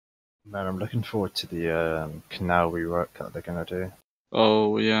Man, I'm looking forward to the canal rework that they're gonna do.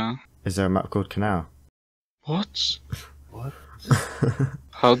 Oh, yeah. Is there a map called Canal? What? What?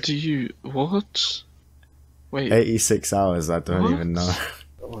 How do you... What? Wait. 86 hours, I don't even know.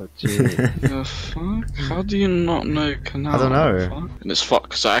 Oh, gee. The fuck? How do you not know Canal? I don't know. The fuck? And it's fucked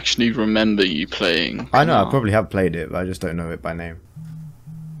because I actually remember you playing I know, I Canal. probably have played it, but I just don't know it by name.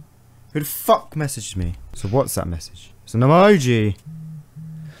 Who the fuck messaged me? So what's that message? It's an emoji!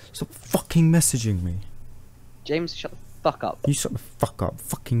 Stop fucking messaging me. James, shut the fuck up. You shut the fuck up.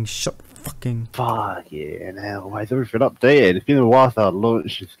 Fucking shut the fucking... Fucking hell, why is everything updated? It's been a while since I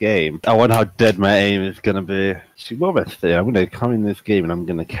launched this game. I wonder how dead my aim is gonna be. See, what am I saying? I'm gonna come in this game and I'm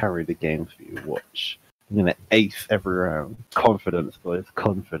gonna carry the game for you. Watch. I'm gonna ace every round. Confidence, boys.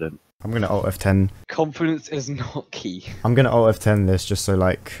 Confident. I'm gonna Alt F10. Confidence is not key. I'm gonna Alt F10 this just so,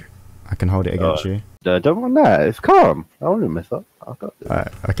 like, I can hold it against you. Don't want that. It's calm. I won't mess up. I've got this.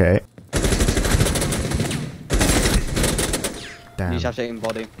 Okay. You Damn. just have to aim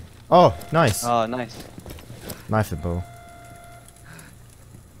body. Oh, nice. Oh, nice. Knifeable.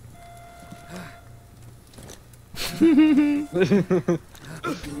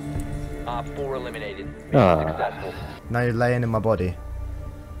 Op 4 eliminated. Ah. Successful. Now you're laying in my body.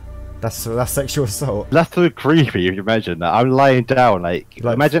 That's sexual assault. That's so creepy if you imagine that. I'm lying down, like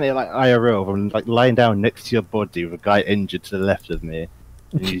imagine it like IRL. I'm like lying down next to your body with a guy injured to the left of me.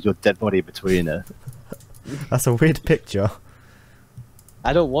 And your dead body between us. That's a weird picture.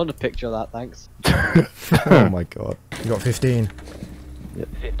 I don't want a picture of that, thanks. Oh my god. You got 15.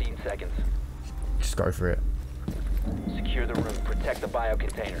 15 seconds. Just go for it. Secure the room. Protect the bio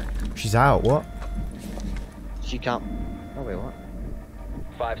container. She's out, what? She can't. Oh, wait, what?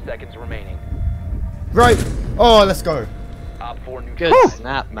 5 seconds remaining. Right! Oh, let's go. Op 4 new. Good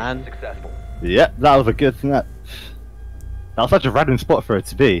snap, man. Successful. Yeah, that was a good snap. That was such a random spot for it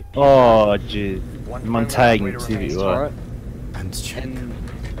to be. Oh, jeez. Montaigne TV. What? And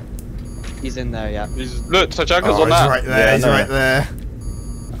he's in there, yeah. Look, Tajaga's Oh, on he's that. right there, Yeah, he's no. right there.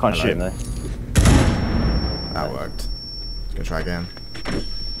 I can't shoot him though. That worked. Let's go try again.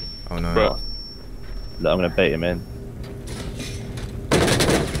 Oh no. Bro. Look, I'm gonna bait him in.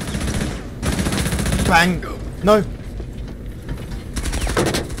 Bang! No!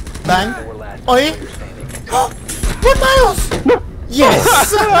 Bang! Four last Oi! standing. 1 miles!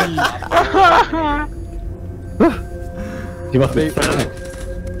 Yes! He must be.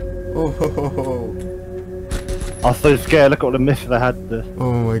 Oh, I was so scared. Look at all the misses I had there.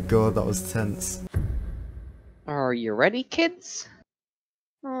 oh my god, that was tense. Are you ready, kids?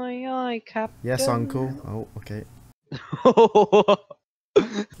 Aye, aye, Captain. Yes, uncle. Oh, okay.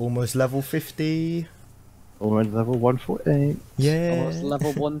 Almost level 50. Almost level 148. Yeah. Almost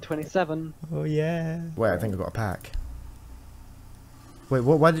level 127. Oh yeah. Wait, I think I got a pack. Wait,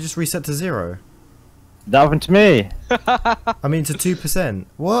 what? Why did it just reset to 0? That happened to me. I mean to 2%.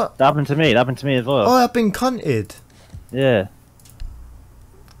 What? That happened to me. That happened to me as well. Oh, I've been cunted. Yeah.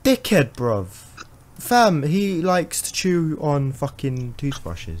 Dickhead, bruv. Fam, he likes to chew on fucking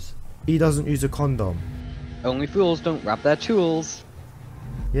toothbrushes. He doesn't use a condom. Only fools don't wrap their tools.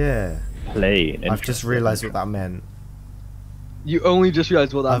 Yeah. Plain. I've just realised what that meant. You only just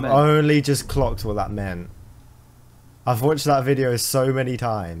realised what that I've meant. only just clocked what that meant. I've watched that video so many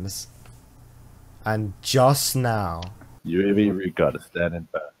times. And just now. UAV recon is standing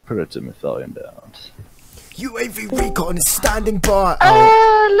by. Predator missile inbound. UAV recon is standing by!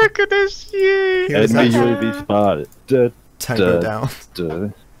 Oh, look at this, you! Here's Enemy that UAV spotted. tango down.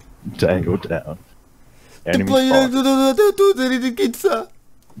 Tango down. Enemy spotted.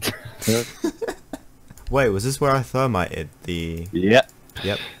 Wait, was this where I thermited the... Yep.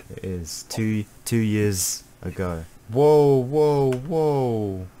 Yep, it is. Two years ago. Whoa, whoa,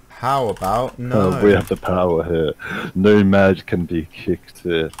 whoa. How about no? Oh, we have the power here. No mag can be kicked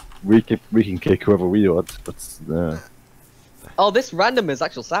here. We can kick whoever we want, but Oh, this random is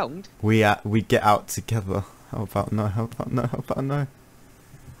actual sound. We get out together. How about no? How about no? How about no?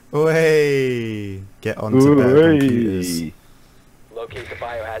 Oi! Get onto better computers. Locate the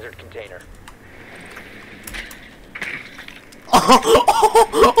biohazard container.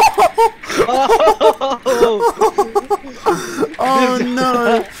 Oh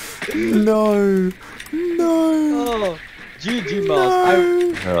no! No! No! Oh, GG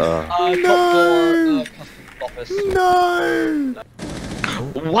Mars. Top floor customs office. No!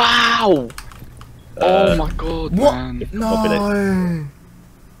 Wow! Oh my god, What? man. No!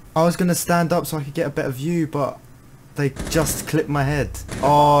 I was gonna stand up so I could get a better view, but they just clipped my head.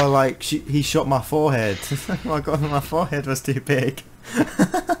 Oh, like he shot my forehead. Oh my god, my forehead was too big.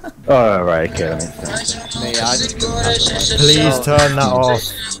 Oh, right, okay, that makes sense. Yeah, I just Please turn that off.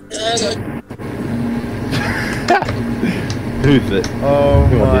 Who's it? Oh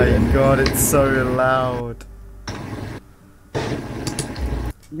Who my did it? god, it's so loud.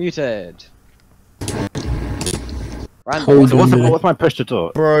 muted. So what's my push to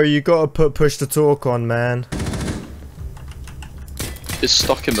talk? Bro, you gotta put push to talk on, man. It's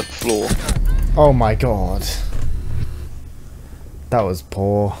stuck in the floor. Oh my god. That was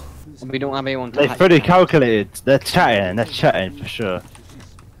poor. We don't have anyone to They hack fully down. calculated. They're chatting for sure.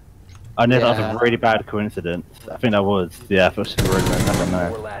 I know that was Yeah. a really bad coincidence. I think that was. Yeah, I thought she was really bad. I don't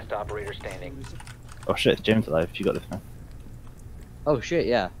 4 know. last operator standing. Oh shit, it's James alive. You got this, man. Oh shit,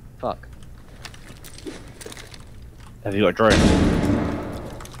 yeah. Fuck. Have you got a drone?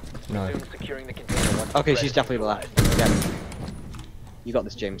 No. Resume securing the container once Okay, it's she's ready. definitely alive. Yeah. You got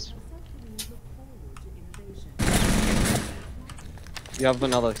this, James. You have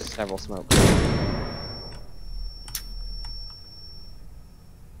another several smoke.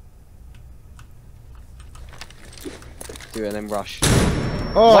 Do it and then rush.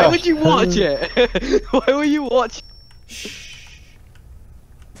 Oh! Why would you watch it? Why would you watch?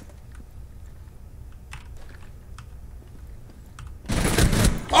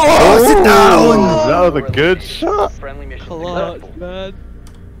 Oh, sit down! That was a good shot. Friendly mission Clutch, successful. man.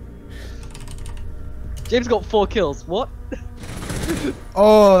 James got 4 kills. What?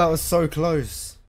 Oh, that was so close.